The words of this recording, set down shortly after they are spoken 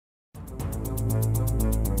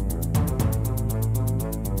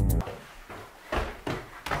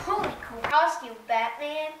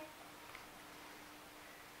Batman.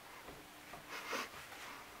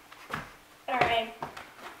 Alright.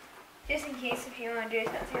 Just in case if you want to do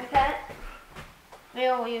something with that. Maybe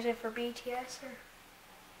we'll use it for BTS or...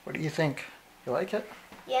 What do you think? You like it?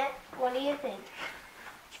 Yeah, what do you think?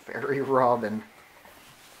 It's very Robin.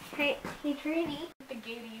 Hey, Trini. The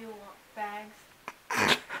gay to you bags.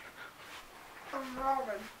 I'm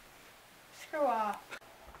Robin. Screw off.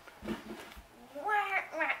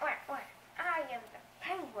 I am the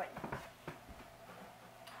Penguin.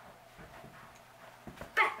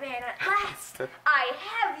 Batman at last! I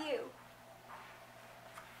have you!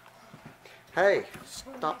 Hey,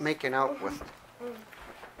 stop making out with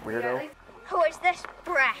weirdo. Who is this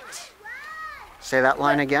brat? Say that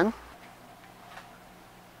line again.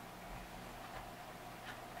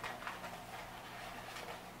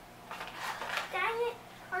 Dang it,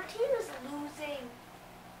 our team is losing.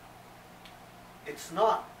 It's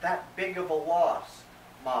not that big of a loss,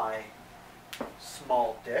 my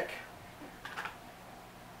small dick.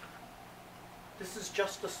 This is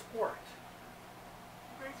just a sport.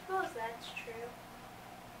 I suppose that's true.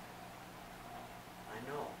 I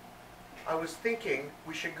know. I was thinking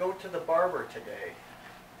we should go to the barber today.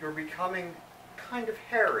 You're becoming kind of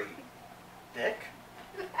hairy, Dick.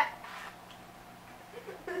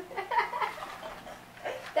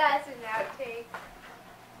 That's an outtake.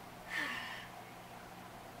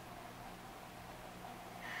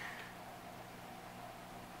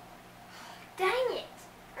 Dang it!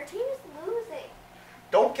 Our team is losing.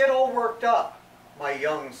 Don't get all worked up, my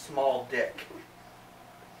young small dick.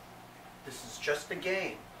 This is just a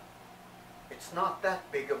game. It's not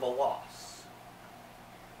that big of a loss.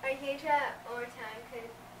 I can try that one more time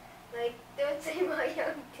because, like, don't say my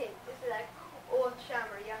young dick. This is like old chum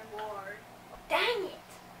or young ward. Dang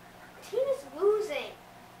it! Our team is losing.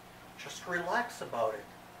 Just relax about it,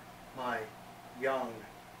 my young,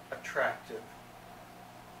 attractive,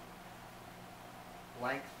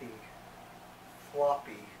 lengthy,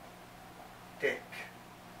 floppy dick.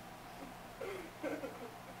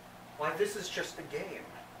 Why, this is just a game.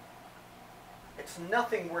 It's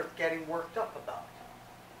nothing worth getting worked up about.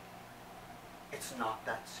 It's not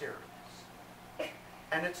that serious.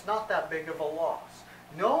 And it's not that big of a loss.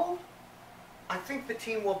 No, I think the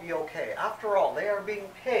team will be okay. After all, they are being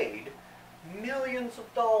paid millions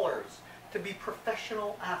of dollars to be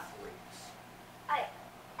professional athletes. I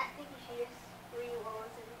think you should just read what was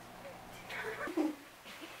in the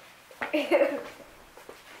script.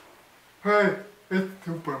 Hey, it's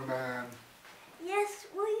Superman. Yes,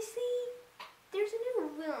 well, you see, there's a new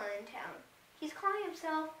villain in town. He's calling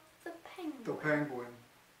himself the Penguin. The Penguin.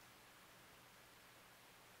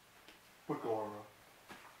 Bagora.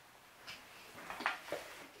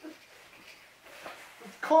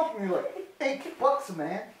 It's costing me like $8,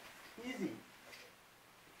 man. Easy.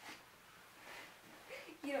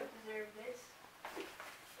 You don't deserve this.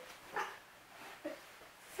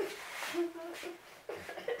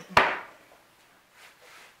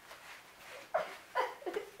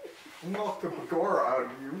 Knock the Bagora out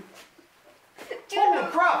of you. Holy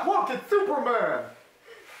crap, look, it's Superman!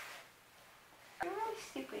 You're really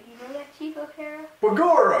stupid. You know that, Chief O'Hara?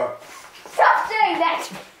 Bagora! Stop saying that!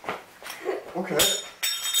 Okay.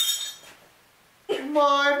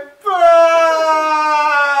 My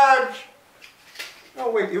badge! Oh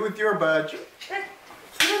wait, it was your badge.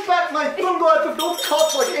 Give back my sunglasses, those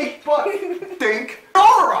cost like $8. Dink.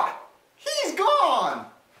 Bagora! He's gone!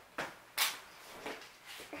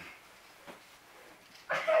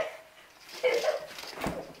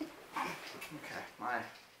 Okay, my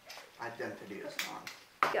identity is gone.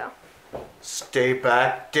 Go. Stay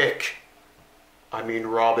back, Dick. I mean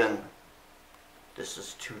Robin. This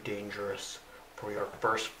is too dangerous for your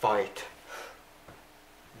first fight.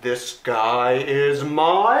 This guy is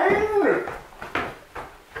mine! You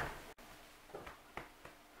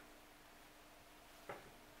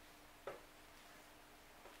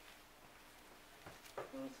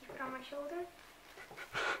need to put on my shoulder?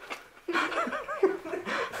 You put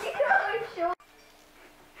on my shoulder?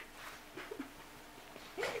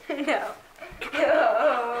 No.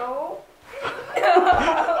 No.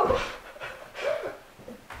 No.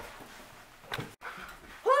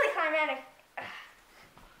 Holy climactic.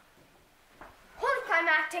 Holy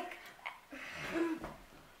climactic.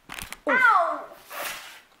 Ow!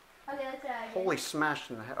 Okay, let's try again. Holy smash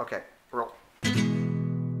in the head. Okay, roll.